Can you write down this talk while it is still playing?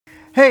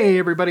Hey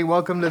everybody,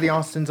 welcome to the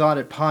Austin's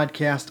Audit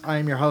Podcast. I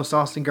am your host,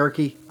 Austin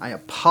Gerke. I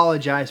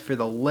apologize for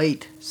the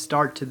late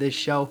start to this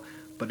show,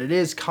 but it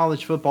is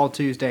College Football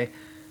Tuesday.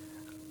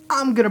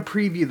 I'm going to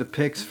preview the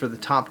picks for the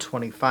top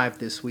 25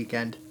 this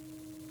weekend,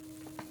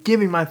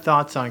 giving my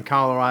thoughts on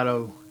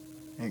Colorado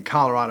and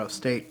Colorado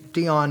State.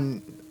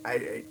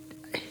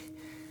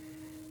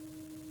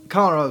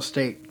 Colorado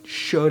State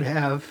should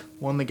have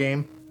won the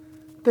game.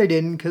 They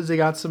didn't because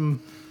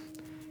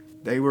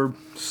they were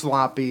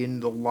sloppy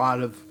and a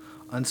lot of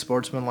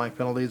unsportsmanlike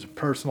penalties,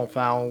 personal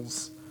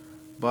fouls,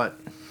 but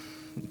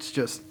it's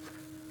just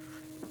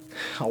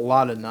a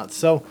lot of nuts.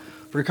 So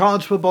for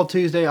College Football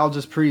Tuesday, I'll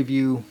just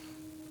preview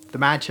the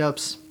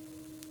matchups,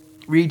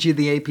 read you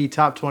the AP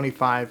Top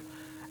 25,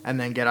 and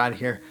then get out of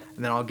here.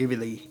 And then I'll give you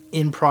the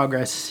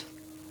in-progress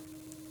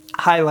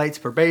highlights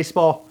for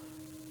baseball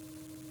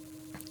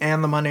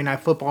and the Monday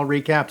Night Football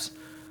recaps.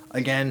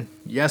 Again,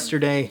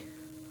 yesterday,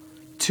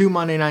 2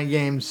 Monday night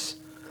games.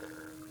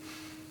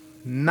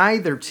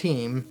 Neither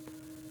team,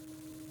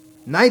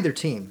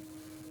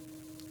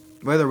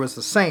 whether it was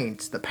the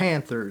Saints, the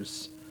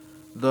Panthers,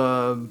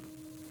 the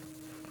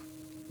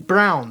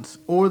Browns,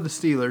 or the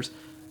Steelers,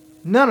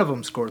 none of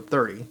them scored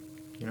 30.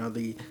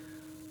 The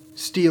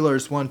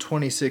Steelers won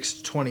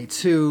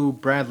 26-22.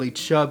 Bradley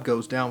Chubb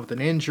goes down with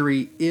an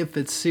injury. If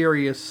it's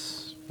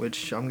serious,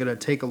 which I'm going to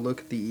take a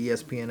look at the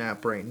ESPN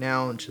app right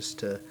now and just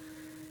to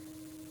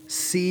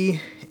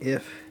see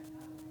if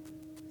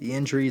the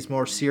injury is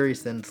more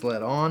serious than it's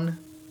let on,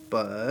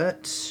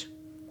 but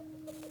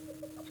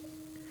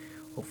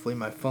hopefully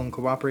my phone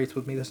cooperates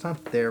with me this time.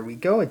 There we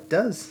go, it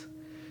does.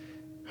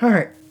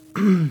 Alright,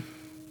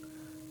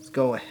 let's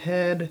go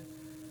ahead.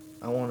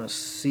 I want to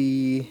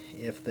see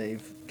if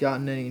they've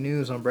gotten any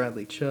news on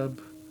Bradley Chubb.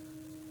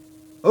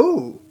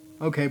 Oh,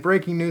 okay,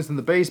 breaking news in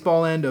the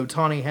baseball end.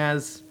 Ohtani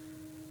has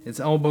his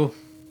elbow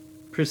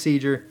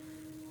procedure.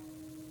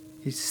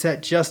 He's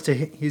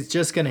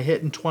just going to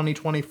hit in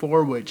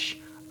 2024, which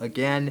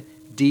again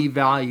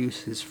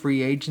devalues his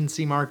free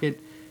agency market.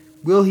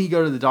 Will he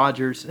go to the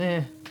Dodgers?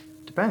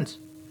 Depends.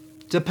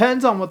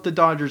 Depends on what the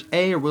Dodgers,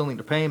 A, are willing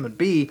to pay him, and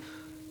B,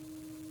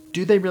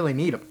 do they really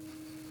need him?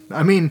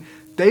 I mean,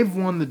 they've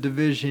won the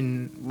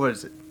division,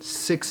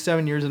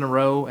 6-7 years in a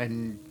row,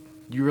 and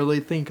you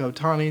really think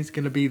Ohtani's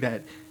going to be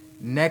that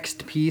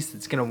next piece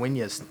that's going to win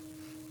you a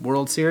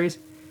World Series?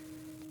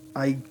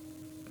 I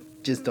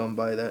just don't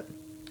buy that.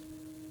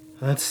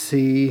 Let's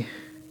see.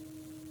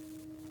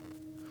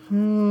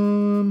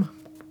 Browns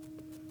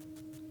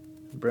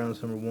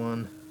number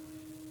 1.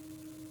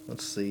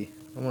 Let's see.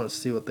 I want to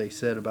see what they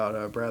said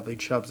about Bradley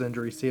Chubb's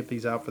injury. See if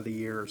he's out for the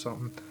year or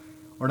something.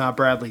 Or not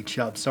Bradley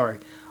Chubb, sorry.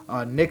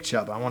 Nick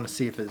Chubb. I want to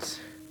see if his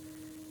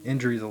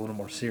injury is a little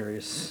more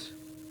serious.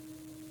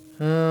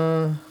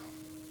 Browns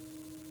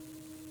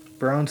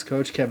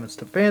coach Kevin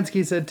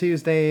Stefanski said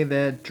Tuesday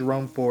that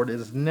Jerome Ford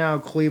is now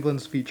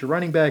Cleveland's future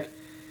running back.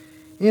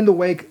 In the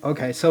wake,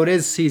 okay, so it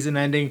is season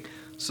ending.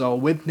 So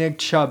with Nick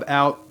Chubb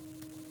out,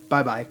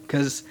 bye-bye.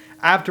 Because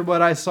after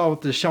what I saw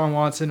with Deshaun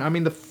Watson,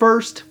 the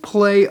first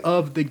play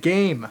of the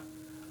game,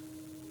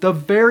 the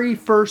very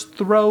first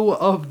throw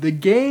of the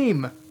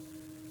game,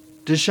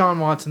 Deshaun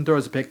Watson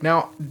throws a pick.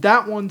 Now,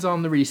 that one's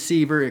on the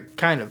receiver. It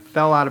kind of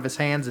fell out of his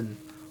hands and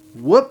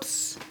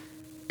whoops.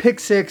 Pick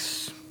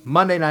 6,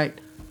 Monday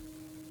night.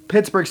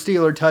 Pittsburgh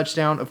Steelers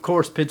touchdown. Of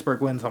course, Pittsburgh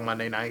wins on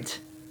Monday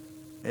night.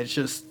 It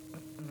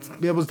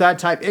was that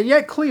type. And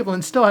yet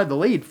Cleveland still had the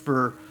lead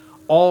for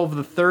all of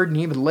the third and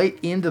even late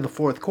into the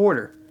fourth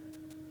quarter.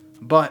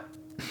 But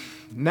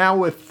now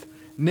with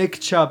Nick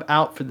Chubb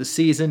out for the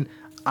season,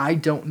 I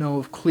don't know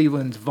if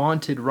Cleveland's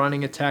vaunted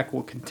running attack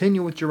will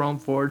continue with Jerome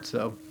Ford.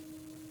 So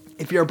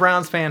if you're a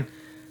Browns fan,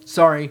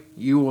 sorry,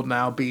 you will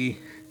now be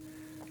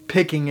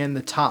picking in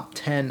the top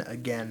 10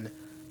 again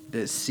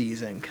this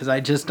season. Because I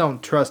just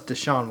don't trust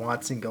Deshaun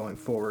Watson going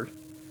forward.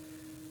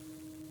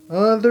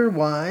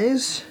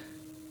 Otherwise,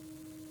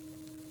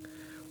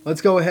 let's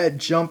go ahead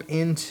and jump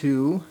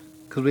into,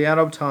 because we had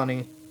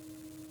Ohtani.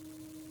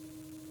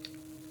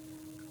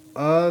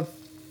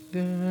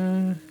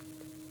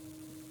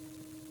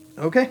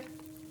 Okay,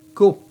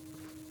 cool.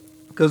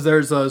 Because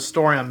there's a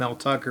story on Mel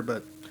Tucker,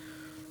 but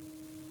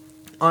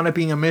on it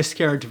being a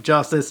miscarriage of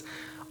justice,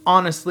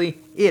 honestly,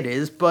 it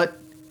is, but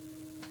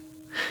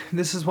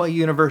this is what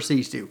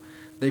universities do.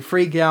 They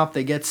freak out,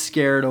 they get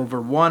scared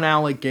over one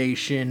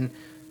allegation.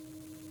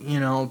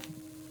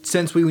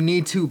 Since we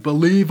need to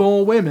believe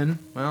all women,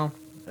 well,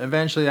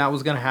 eventually that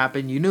was going to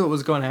happen. You knew it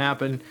was going to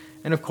happen.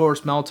 And of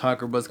course, Mel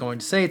Tucker was going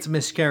to say it's a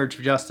miscarriage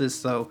of justice,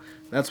 so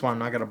that's why I'm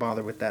not going to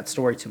bother with that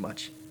story too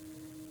much.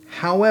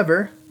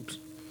 However,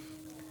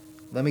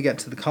 let me get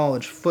to the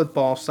college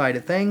football side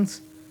of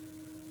things.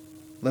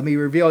 Let me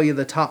reveal you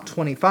the top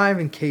 25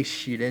 in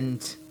case you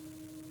didn't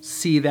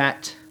see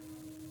that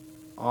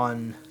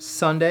on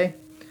Sunday.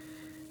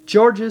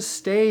 Georgia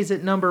stays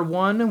at number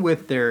 1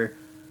 with their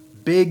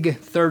big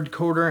third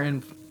quarter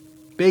and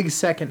big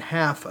second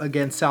half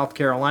against South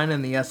Carolina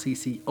in the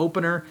SEC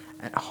opener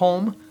at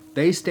home.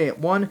 They stay at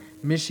 1.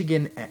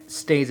 Michigan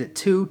stays at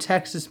 2.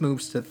 Texas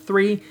moves to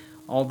 3.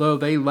 although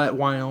they let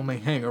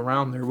Wyoming hang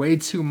around there way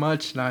too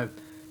much, and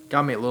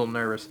got me a little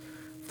nervous.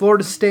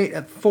 Florida State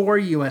at 4,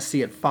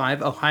 USC at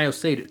 5, Ohio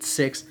State at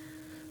 6,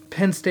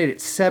 Penn State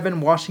at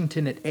 7,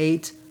 Washington at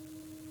 8,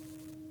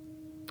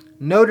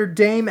 Notre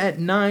Dame at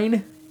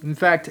 9. In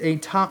fact, a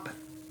top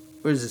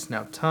 10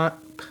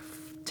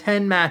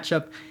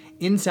 matchup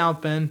in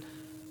South Bend.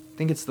 I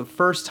think it's the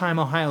first time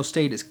Ohio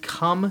State has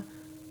come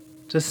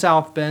to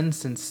South Bend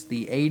since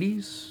the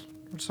 80s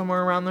or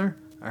somewhere around there.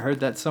 I heard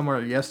that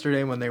somewhere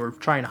yesterday when they were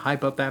trying to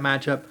hype up that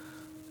matchup.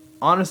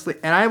 Honestly,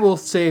 and I will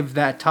save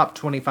that top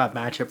 25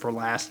 matchup for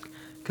last,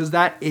 because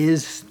that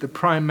is the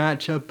prime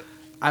matchup.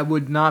 I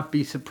would not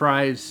be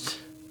surprised.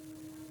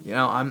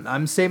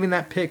 I'm saving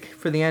that pick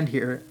for the end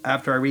here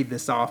after I read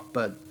this off.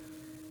 But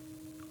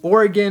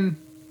Oregon,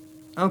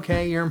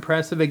 okay, you're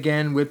impressive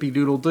again. Whippy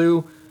doodle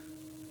doo.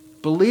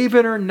 Believe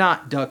it or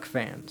not, Duck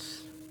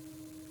fans,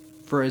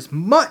 for as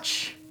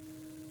much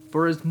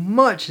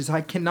as I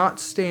cannot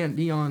stand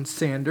Deion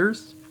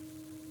Sanders,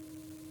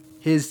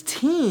 his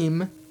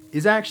team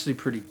is actually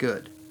pretty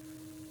good.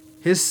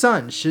 His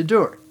son,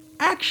 Shedeur,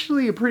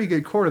 actually a pretty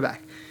good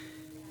quarterback.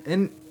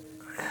 And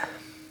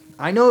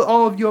I know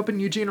all of you up in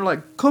Eugene are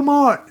like, come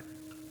on,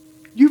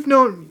 we've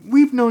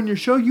known your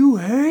show, you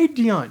hate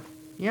Deion.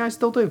 Yeah, I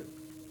still do.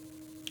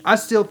 I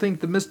still think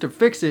the Mr.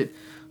 Fix-It,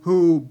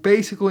 who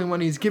basically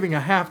when he's giving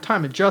a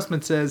halftime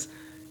adjustment says,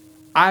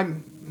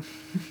 I'm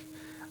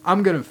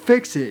gonna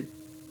fix it,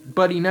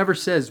 but he never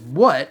says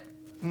what.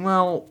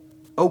 Well,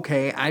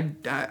 okay,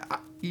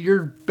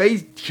 you're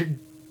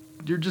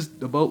just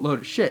a boatload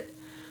of shit.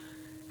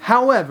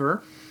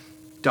 However,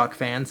 Duck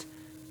fans,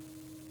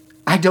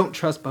 I don't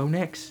trust Bo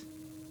Nix.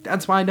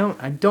 That's why I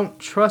don't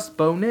trust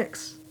Bo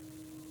Nix.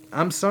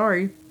 I'm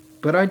sorry,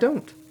 but I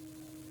don't.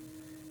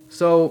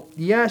 So,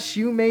 yes,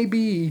 you may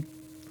be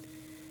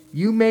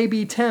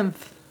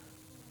 10th,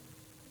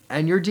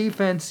 and your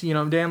defense,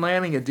 Dan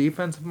Lanning, a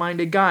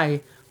defensive-minded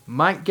guy,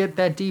 might get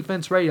that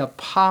defense ready to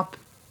pop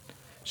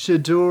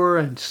Shedeur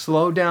and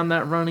slow down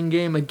that running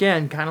game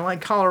again, kind of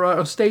like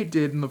Colorado State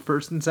did in the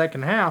first and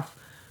second half.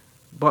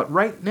 But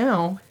right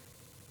now,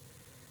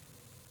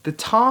 the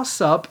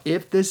toss-up,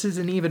 if this is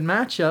an even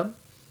matchup,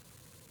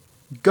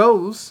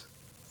 goes,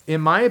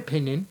 in my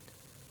opinion,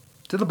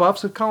 to the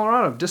Buffs of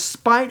Colorado,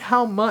 despite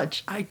how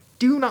much I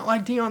do not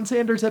like Deion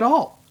Sanders at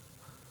all.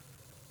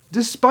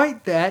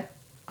 Despite that,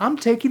 I'm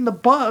taking the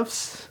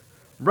Buffs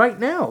right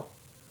now.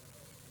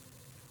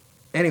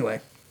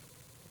 Anyway.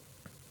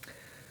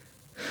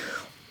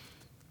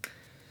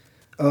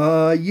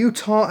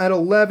 Utah at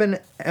 11,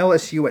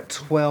 LSU at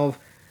 12.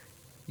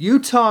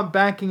 Utah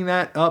backing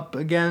that up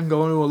again,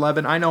 going to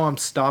 11. I know I'm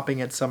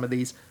stopping at some of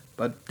these,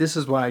 but this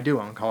is what I do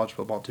on College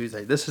Football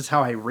Tuesday. This is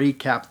how I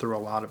recap through a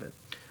lot of it.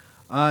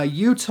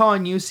 Utah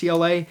and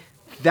UCLA,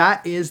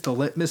 that is the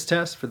litmus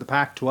test for the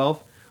Pac-12.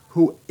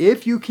 Who,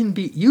 if you can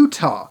beat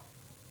Utah,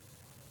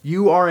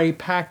 you are a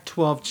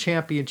Pac-12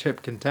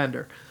 championship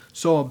contender.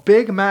 So a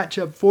big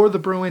matchup for the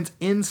Bruins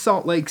in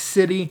Salt Lake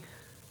City.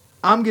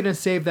 I'm going to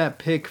save that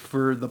pick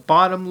for the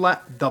bottom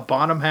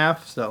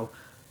half. So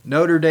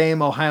Notre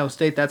Dame, Ohio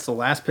State, that's the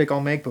last pick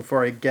I'll make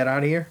before I get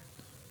out of here.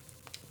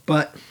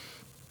 But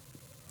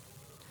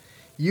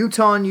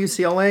Utah and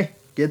UCLA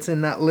gets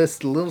in that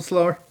list a little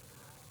slower.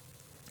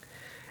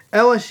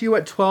 LSU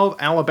at 12,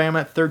 Alabama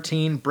at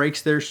 13, breaks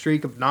their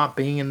streak of not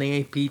being in the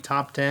AP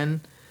top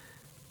 10.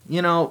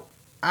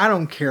 I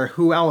don't care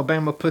who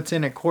Alabama puts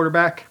in at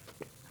quarterback.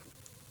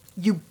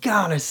 You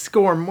gotta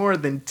score more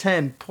than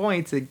 10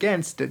 points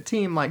against a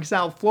team like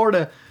South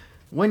Florida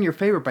when you're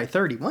favored by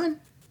 31.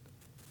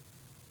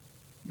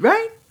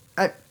 Right?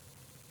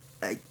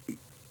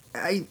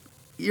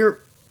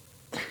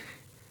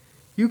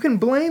 You can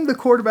blame the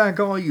quarterback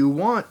all you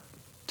want,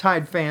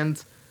 Tide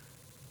fans,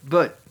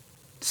 but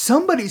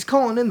somebody's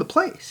calling in the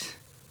plays.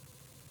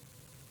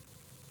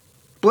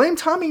 Blame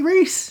Tommy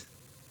Rees.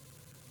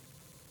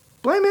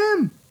 Blame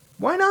him.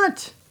 Why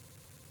not?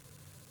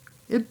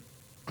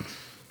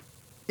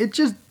 It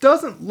just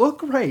doesn't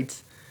look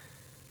right.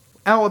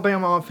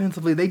 Alabama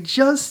offensively, they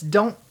just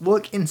don't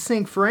look in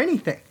sync for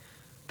anything.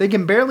 They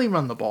can barely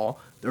run the ball.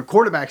 Their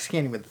quarterbacks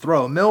can't even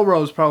throw.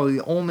 Milroe's probably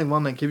the only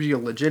one that gives you a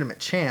legitimate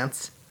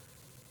chance.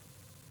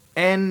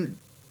 And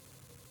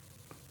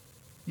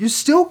you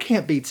still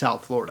can't beat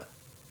South Florida.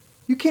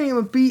 You can't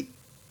even beat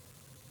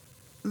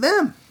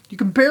them. You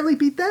can barely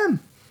beat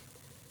them.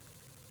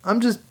 I'm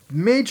just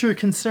major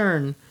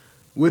concerned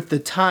with the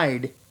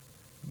Tide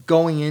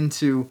going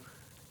into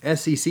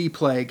SEC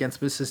play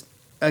against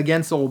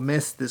Ole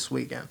Miss this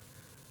weekend.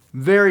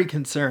 Very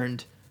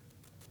concerned.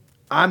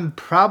 I'm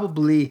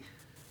going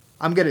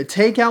to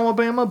take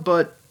Alabama,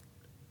 but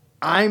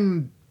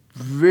I'm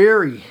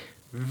very,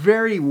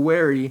 very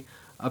wary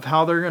of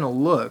how they're going to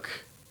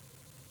look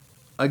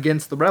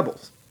against the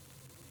Rebels.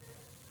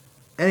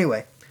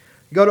 Anyway,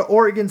 go to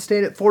Oregon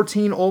State at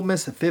 14, Ole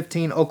Miss at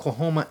 15,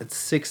 Oklahoma at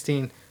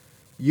 16,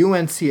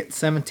 UNC at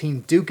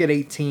 17, Duke at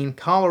 18,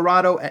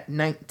 Colorado at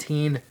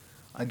 19.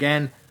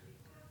 Again,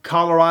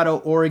 Colorado,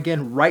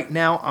 Oregon, right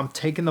now I'm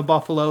taking the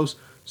Buffaloes.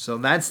 So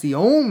that's the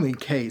only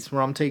case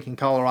where I'm taking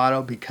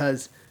Colorado,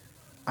 because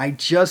I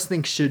just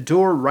think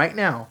Shedeur right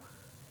now,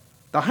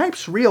 the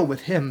hype's real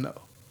with him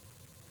though.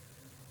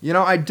 You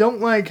know, I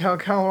don't like how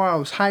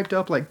Colorado's hyped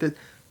up like that.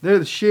 They're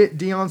the shit,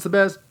 Deion's the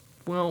best.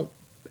 Well,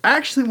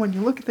 actually, when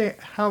you look at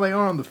how they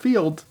are on the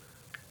field,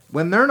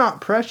 when they're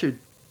not pressured,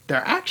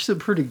 they're actually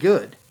pretty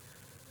good.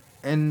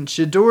 And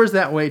Shedeur's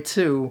that way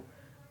too.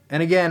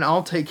 And again,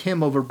 I'll take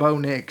him over Bo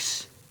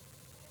Nix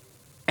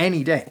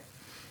any day.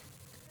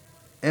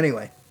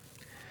 Anyway,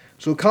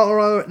 so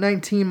Colorado at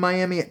 19,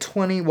 Miami at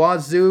 20,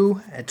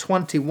 Wazoo at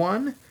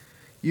 21,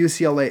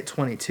 UCLA at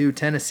 22,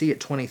 Tennessee at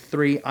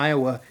 23,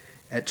 Iowa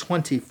at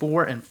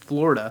 24, and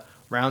Florida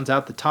rounds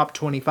out the top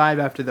 25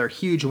 after their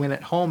huge win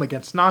at home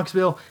against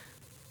Knoxville,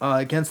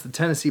 against the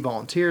Tennessee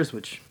Volunteers,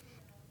 which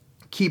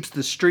keeps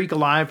the streak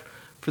alive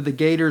for the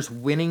Gators.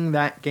 Winning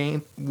that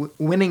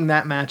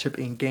matchup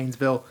in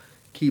Gainesville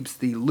keeps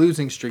the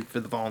losing streak for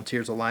the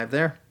Volunteers alive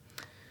there.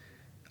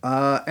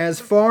 As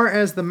far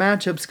as the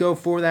matchups go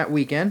for that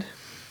weekend,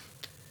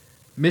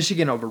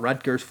 Michigan over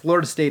Rutgers,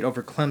 Florida State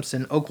over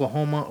Clemson,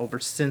 Oklahoma over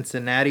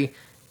Cincinnati.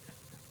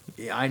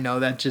 Yeah, I know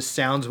that just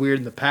sounds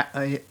weird.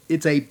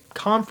 It's a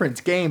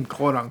conference game,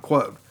 quote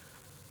unquote,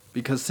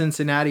 because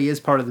Cincinnati is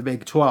part of the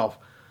Big 12,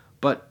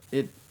 but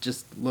it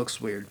just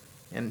looks weird,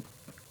 and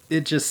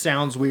it just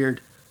sounds weird.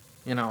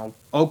 You know,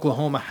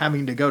 Oklahoma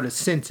having to go to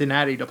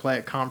Cincinnati to play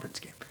a conference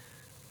game.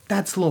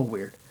 That's a little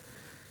weird.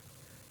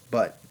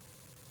 But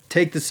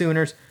take the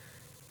Sooners.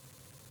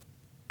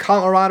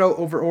 Colorado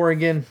over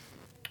Oregon.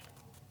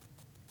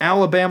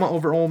 Alabama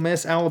over Ole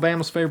Miss.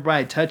 Alabama's favored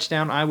by a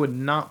touchdown. I would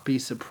not be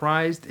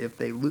surprised if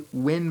they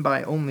win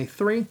by only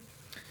 3.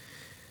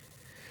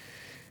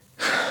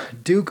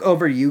 Duke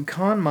over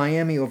UConn.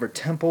 Miami over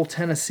Temple.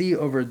 Tennessee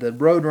over the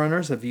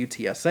Roadrunners of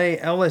UTSA.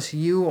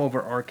 LSU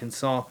over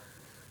Arkansas.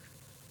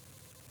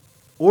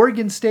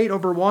 Oregon State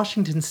over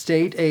Washington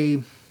State.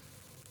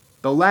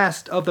 The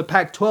last of the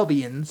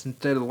Pac-12ians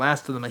instead of the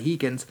last of the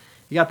Mohicans.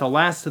 You got the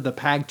last of the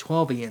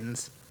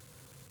Pac-12ians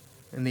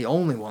and the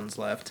only ones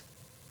left.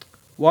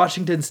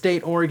 Washington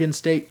State, Oregon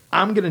State.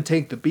 I'm going to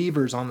take the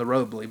Beavers on the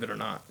road, believe it or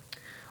not.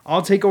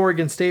 I'll take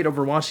Oregon State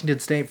over Washington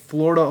State,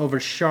 Florida over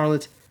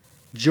Charlotte,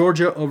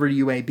 Georgia over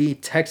UAB,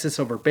 Texas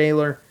over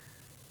Baylor,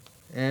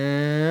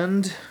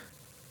 and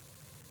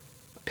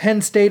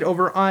Penn State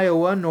over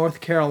Iowa,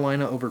 North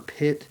Carolina over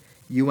Pitt,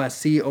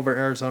 USC over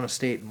Arizona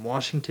State, and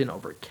Washington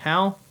over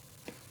Cal.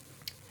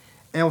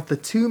 And with the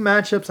 2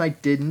 matchups I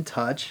didn't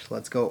touch,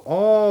 let's go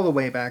all the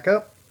way back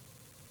up.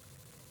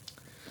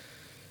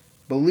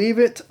 Believe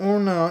it or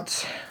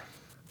not,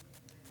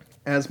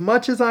 as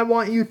much as I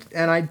want you,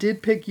 and I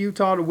did pick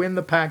Utah to win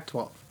the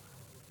Pac-12.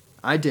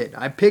 I did.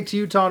 I picked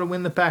Utah to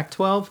win the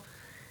Pac-12.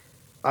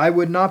 I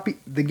would not be.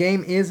 The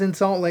game is in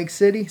Salt Lake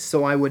City,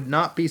 so I would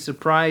not be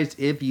surprised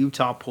if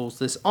Utah pulls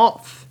this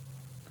off.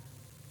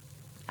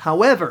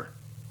 However,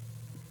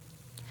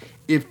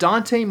 if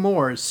Dante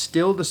Moore is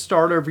still the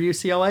starter of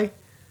UCLA,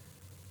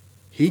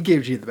 he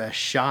gives you the best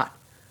shot.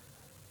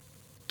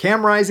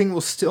 Cam Rising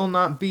will still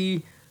not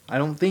be. I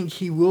don't think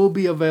he will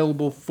be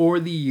available for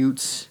the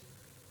Utes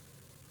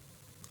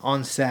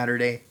on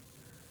Saturday.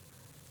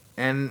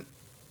 And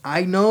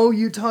I know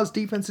Utah's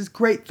defense is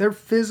great. They're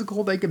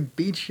physical. They can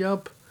beat you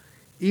up.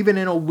 Even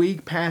in a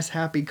weak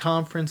pass-happy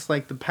conference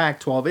like the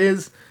Pac-12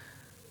 is.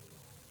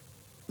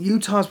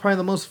 Utah's probably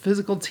the most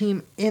physical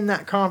team in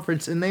that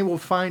conference, and they will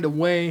find a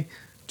way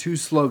to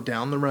slow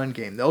down the run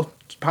game. They'll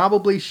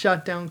probably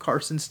shut down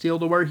Carson Steele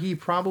to where he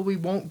probably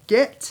won't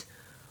get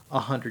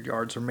 100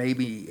 yards or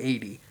maybe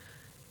 80.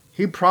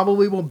 He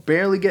probably will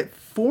barely get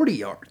 40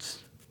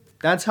 yards.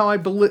 That's how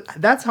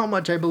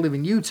much I believe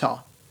in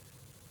Utah.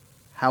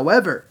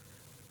 However,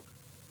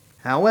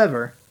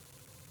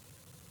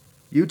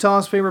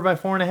 Utah's favored by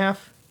 4.5.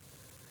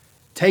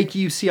 Take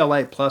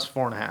UCLA plus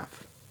 4.5.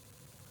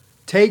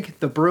 Take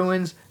the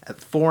Bruins at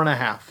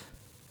 4.5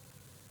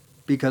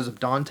 because of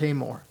Dante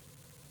Moore.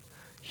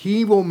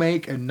 He will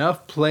make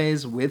enough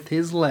plays with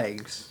his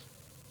legs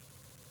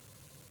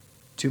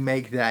to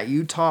make that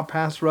Utah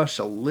pass rush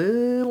a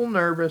little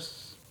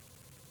nervous.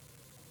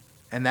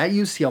 And that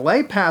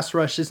UCLA pass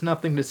rush is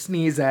nothing to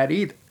sneeze at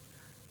either.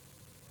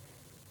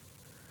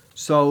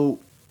 So,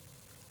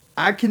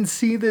 I can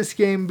see this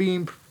game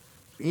being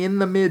in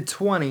the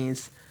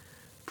mid-20s,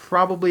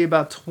 probably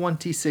about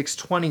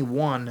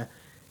 26-21.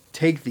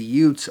 Take the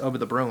Utes over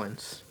the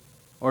Bruins.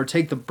 Or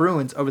take the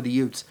Bruins over the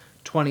Utes,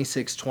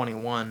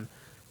 26-21.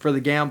 For the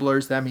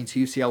gamblers, that means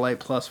UCLA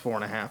plus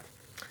 4.5.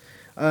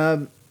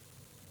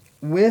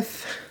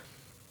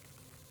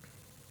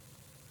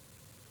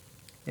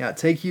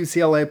 Take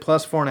UCLA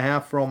plus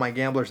 4.5 for all my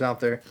gamblers out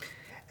there.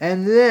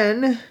 And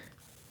then,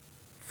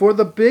 for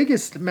the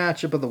biggest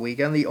matchup of the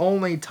weekend, the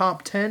only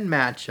top 10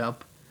 matchup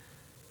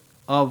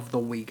of the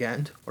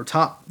weekend, or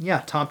top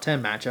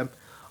 10 matchup,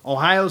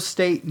 Ohio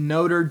State,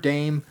 Notre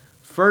Dame.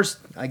 First,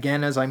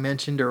 again, as I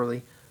mentioned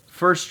early,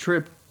 first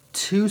trip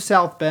to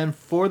South Bend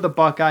for the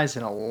Buckeyes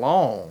in a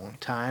long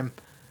time.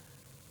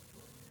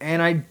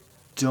 And I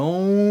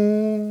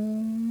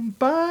Don't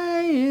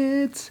buy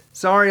it.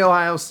 Sorry,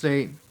 Ohio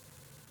State.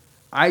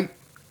 I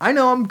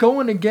know I'm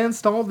going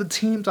against all the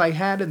teams I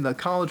had in the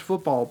college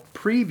football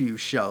preview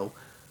show.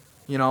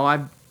 You know,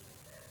 I've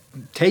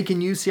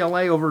taken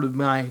UCLA over to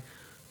my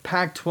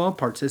Pac-12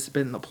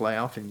 participant in the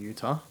playoff in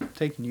Utah. I'm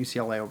taking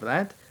UCLA over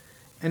that.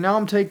 And now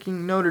I'm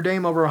taking Notre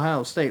Dame over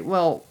Ohio State.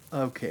 Well,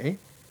 okay.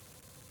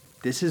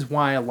 This is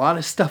why a lot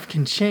of stuff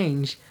can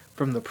change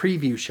from the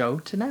preview show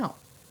to now.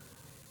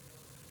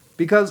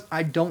 Because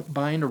I don't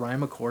buy into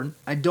Ryan McCord.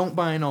 I don't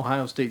buy into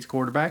Ohio State's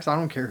quarterbacks. I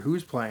don't care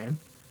who's playing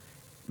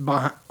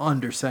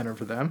under center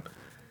for them.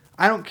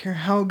 I don't care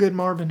how good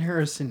Marvin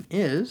Harrison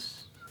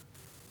is.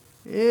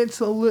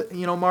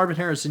 Marvin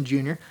Harrison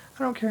Jr. I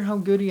don't care how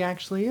good he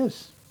actually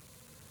is.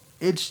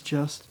 It's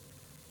just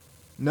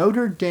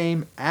Notre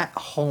Dame at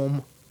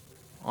home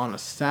on a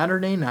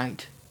Saturday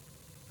night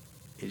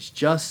is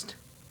just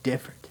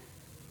different.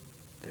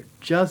 They're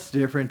just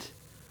different.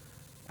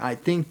 I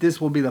think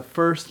this will be the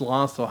first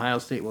loss Ohio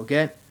State will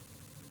get.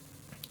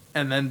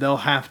 And then they'll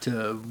have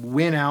to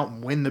win out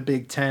and win the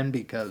Big Ten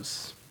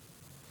because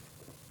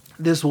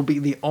this will be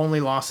the only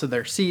loss of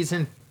their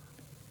season.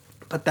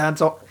 But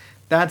that's all.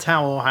 That's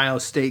how Ohio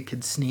State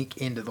could sneak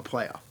into the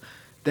playoff.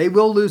 They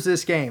will lose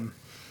this game.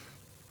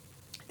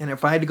 And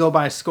if I had to go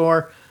by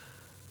score,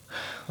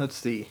 let's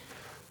see.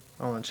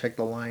 I want to check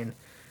the line,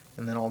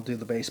 and then I'll do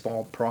the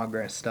baseball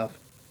progress stuff.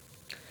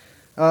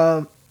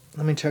 Let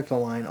me check the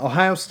line.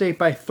 Ohio State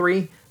by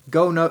 3.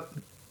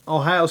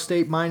 Ohio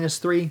State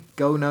 -3.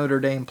 Go Notre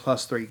Dame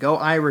 +3. Go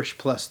Irish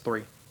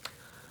 +3.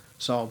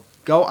 So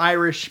go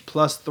Irish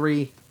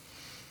 +3.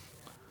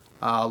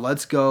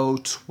 Let's go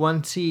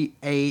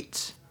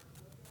 28.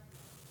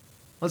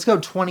 Let's go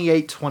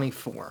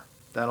 28-24.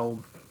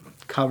 That'll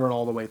cover it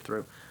all the way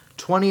through.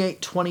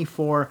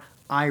 28-24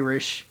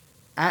 Irish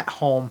at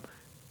home.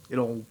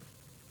 It'll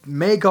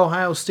make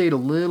Ohio State a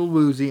little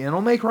woozy, and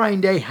it'll make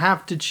Ryan Day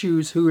have to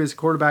choose who his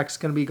quarterback's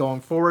going to be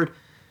going forward,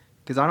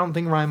 because I don't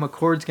think Ryan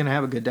McCord's going to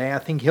have a good day. I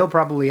think he'll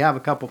probably have a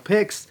couple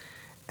picks,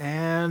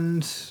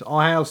 and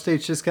Ohio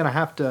State's just going to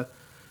have to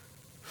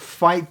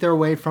fight their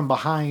way from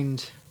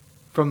behind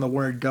from the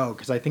word go,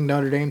 because I think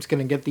Notre Dame's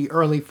going to get the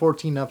early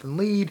 14-0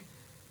 lead,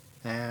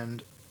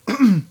 and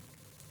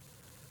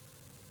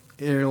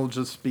it'll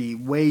just be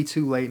way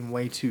too late and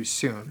way too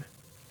soon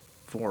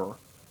for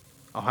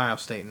Ohio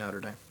State and Notre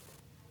Dame.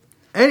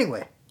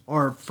 Anyway,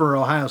 or for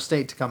Ohio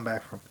State to come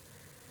back from.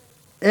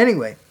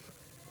 Anyway,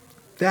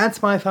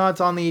 that's my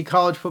thoughts on the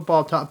college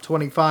football top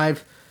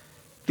 25.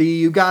 The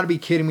you gotta be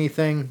kidding me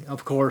thing,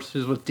 of course,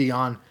 is with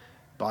Deion,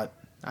 but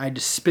I had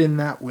to spin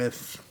that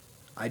with,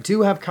 I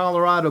do have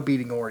Colorado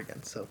beating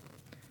Oregon, so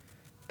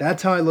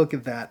that's how I look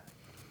at that.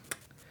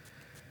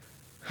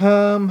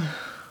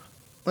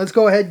 Let's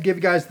go ahead and give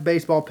you guys the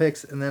baseball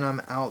picks, and then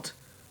I'm out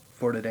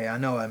for today. I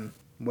know I'm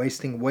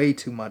wasting way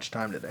too much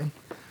time today,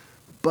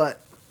 but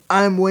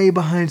I'm way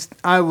behind.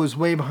 I was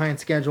way behind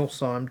schedule,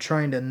 so I'm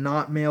trying to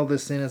not mail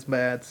this in as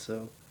bad.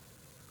 So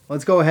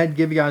let's go ahead and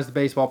give you guys the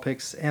baseball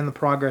picks and the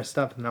progress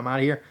stuff, and I'm out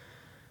of here.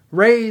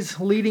 Rays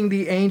leading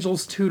the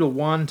Angels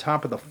 2-1,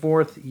 top of the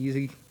 4th.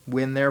 Easy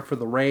win there for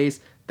the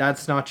Rays.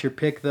 That's not your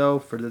pick, though,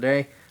 for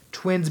today.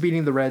 Twins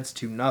beating the Reds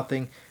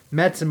 2-0.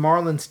 Mets and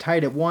Marlins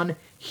tied at 1.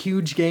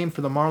 Huge game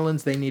for the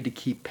Marlins. They need to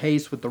keep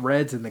pace with the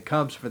Reds and the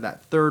Cubs for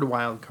that third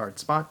wild card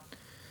spot.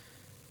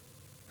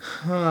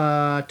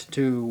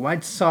 To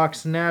White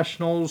Sox,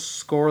 Nationals,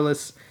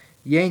 scoreless.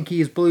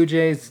 Yankees, Blue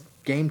Jays,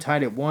 game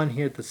tied at 1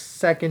 here at the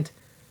 2nd.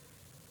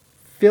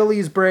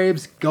 Phillies,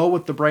 Braves, go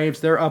with the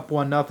Braves. They're up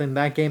 1-0.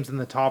 That game's in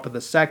the top of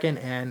the 2nd.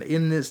 And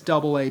in this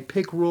AA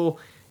pick rule,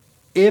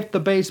 if the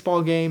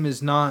baseball game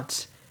is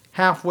not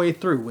halfway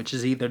through, which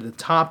is either the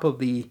top of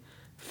the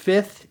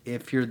 5th,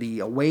 if you're the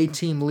away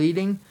team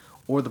leading,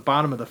 or the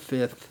bottom of the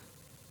 5th.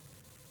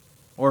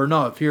 Or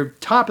no, if you're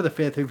top of the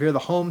 5th, if you're the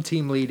home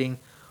team leading,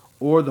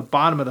 or the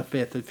bottom of the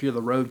 5th if you're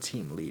the road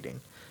team leading.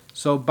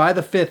 So by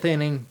the 5th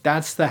inning,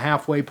 that's the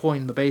halfway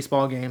point in the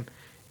baseball game.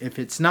 If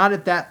it's not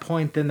at that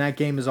point, then that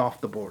game is off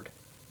the board.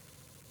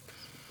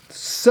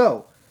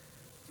 So,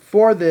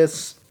 for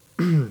this,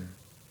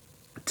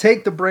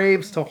 take the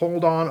Braves to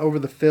hold on over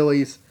the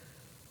Phillies.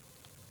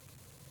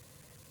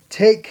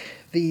 Take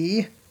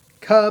the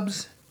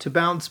Cubs to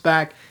bounce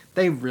back.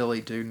 They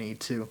really do need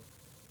to.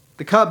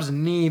 The Cubs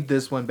need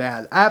this one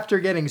bad. After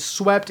getting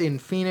swept in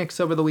Phoenix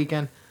over the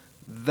weekend,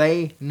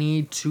 they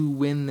need to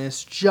win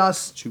this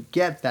just to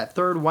get that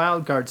third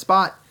wild card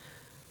spot.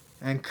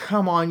 And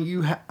come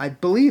on, I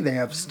believe they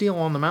have Steele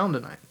on the mound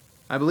tonight.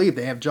 I believe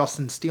they have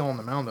Justin Steele on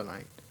the mound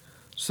tonight.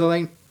 So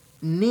they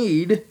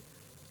need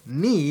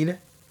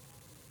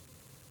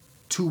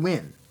to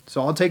win.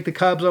 So I'll take the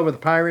Cubs over the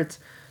Pirates,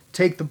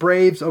 take the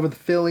Braves over the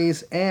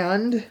Phillies,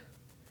 and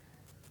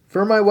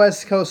for my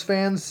West Coast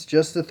fans,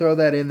 just to throw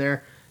that in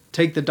there,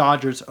 take the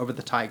Dodgers over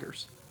the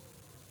Tigers.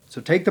 So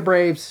take the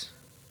Braves.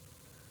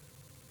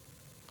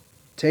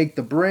 Take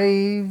the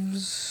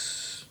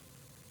Braves.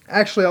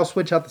 Actually, I'll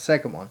switch out the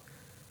second one,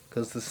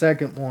 because the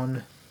second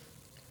one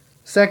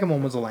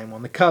was a lame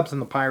one. The Cubs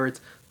and the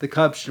Pirates. the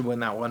Cubs should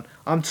win that one.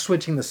 I'm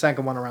switching the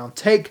second one around.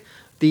 Take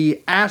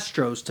the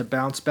Astros to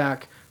bounce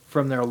back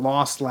from their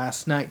loss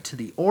last night to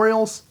the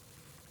Orioles.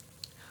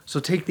 So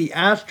take the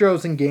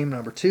Astros in game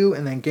number 2,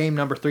 and then game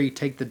number 3,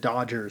 take the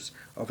Dodgers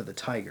over the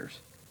Tigers.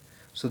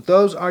 So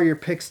those are your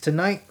picks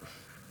tonight.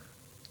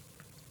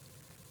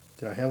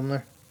 Did I have them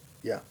there?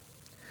 Yeah.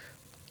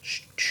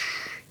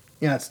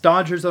 Yeah, it's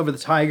Dodgers over the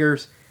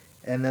Tigers,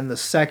 and then the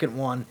second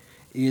one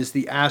is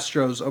the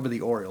Astros over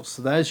the Orioles.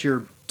 So that is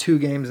your 2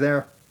 games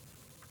there.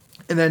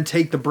 And then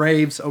take the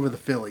Braves over the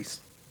Phillies.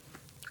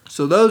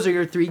 So those are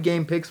your 3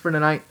 game picks for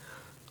tonight.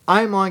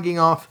 I'm logging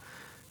off.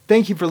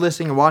 Thank you for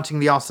listening and watching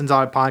the Austin's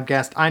Audit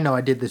Podcast. I know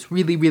I did this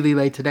really, really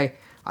late today.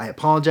 I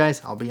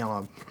apologize. I'll be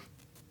on a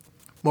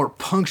more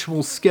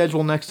punctual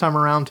schedule next time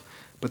around.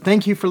 But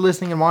thank you for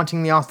listening and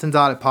watching the Austin's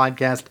Audit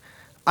Podcast.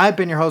 I've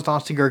been your host,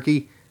 Austin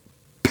Gerke.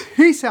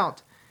 Peace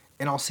out.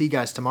 And I'll see you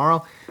guys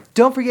tomorrow.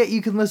 Don't forget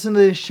you can listen to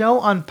this show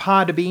on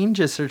Podbean.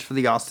 Just search for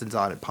the Austin's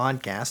Audit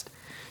Podcast.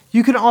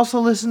 You can also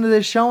listen to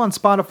this show on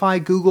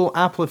Spotify, Google,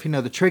 Apple if you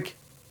know the trick,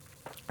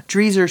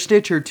 Deezer,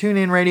 Stitcher,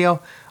 TuneIn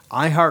Radio,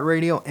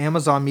 iHeartRadio,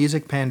 Amazon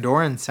Music,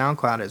 Pandora, and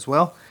SoundCloud as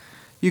well.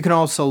 You can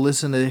also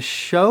listen to this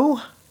show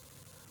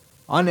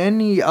on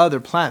any other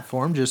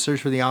platform. Just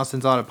search for the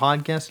Austin's Audit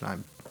Podcast, and I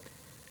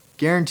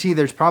guarantee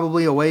there's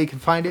probably a way you can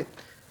find it.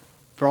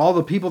 For all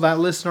the people that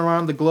listen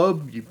around the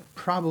globe, you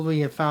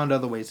probably have found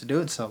other ways to do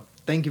it, so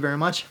thank you very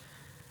much.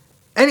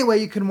 Anyway,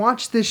 you can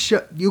watch this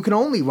show. You can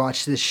only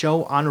watch this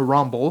show on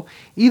Rumble,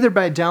 either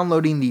by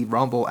downloading the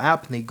Rumble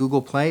app in the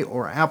Google Play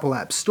or Apple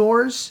App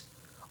stores,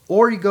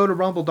 or you go to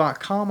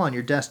rumble.com on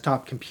your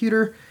desktop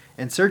computer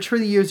and search for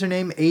the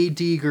username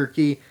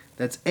ADGerke.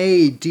 That's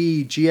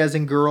ADG as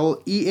in girl,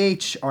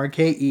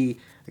 EHRKE.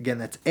 Again,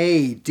 that's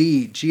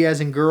ADG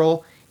as in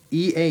girl,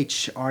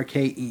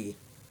 EHRKE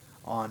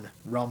on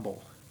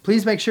Rumble.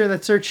 Please make sure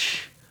that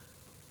search.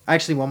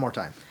 Actually, one more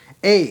time.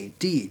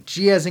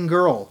 ADG as in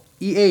girl,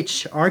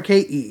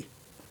 EHRKE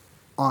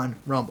on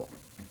Rumble.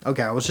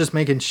 Okay, I was just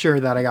making sure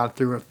that I got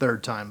through a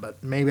third time,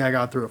 but maybe I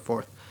got through a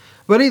fourth.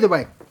 But either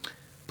way,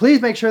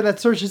 please make sure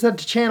that search is set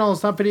to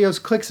channels, not videos.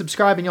 Click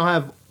subscribe, and you'll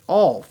have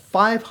all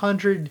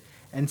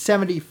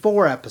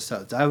 574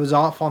 episodes. I was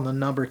off on the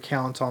number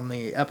count on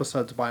the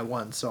episodes by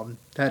 1, so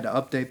I had to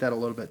update that a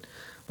little bit.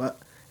 But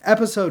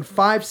episode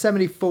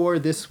 574,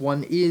 this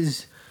one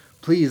is.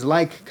 Please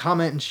like,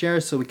 comment, and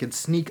share so we can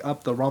sneak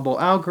up the Rumble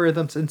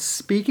algorithms. And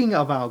speaking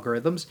of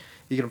algorithms,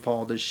 you can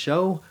follow this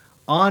show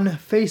on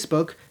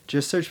Facebook.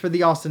 Just search for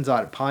the Austin's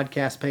Audit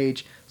Podcast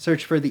page.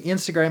 Search for the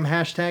Instagram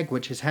hashtag,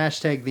 which is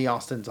hashtag the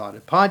Austin's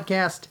Audit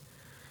Podcast.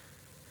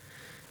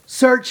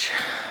 Search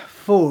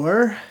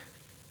for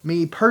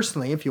me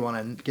personally, if you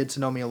want to get to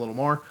know me a little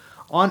more,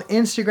 on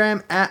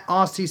Instagram at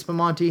Austin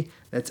Spamanti.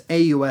 That's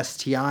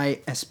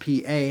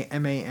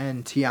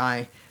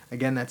AUSTISPAMANTI.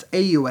 Again, that's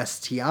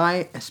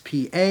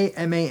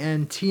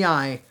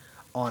AUSTISPAMANTI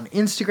on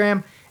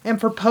Instagram.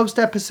 And for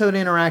post-episode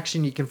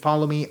interaction, you can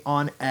follow me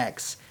on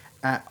X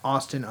at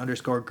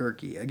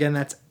Austin_Gerke. Again,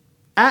 that's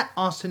at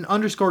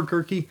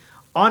Austin_Gerke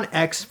on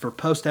X for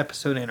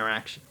post-episode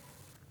interaction.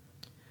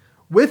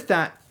 With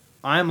that,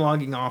 I'm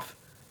logging off.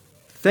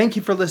 Thank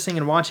you for listening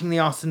and watching the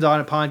Austin's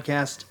Audit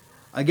Podcast.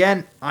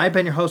 Again, I've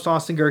been your host,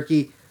 Austin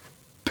Gerke.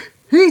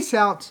 Peace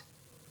out,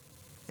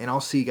 and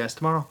I'll see you guys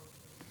tomorrow.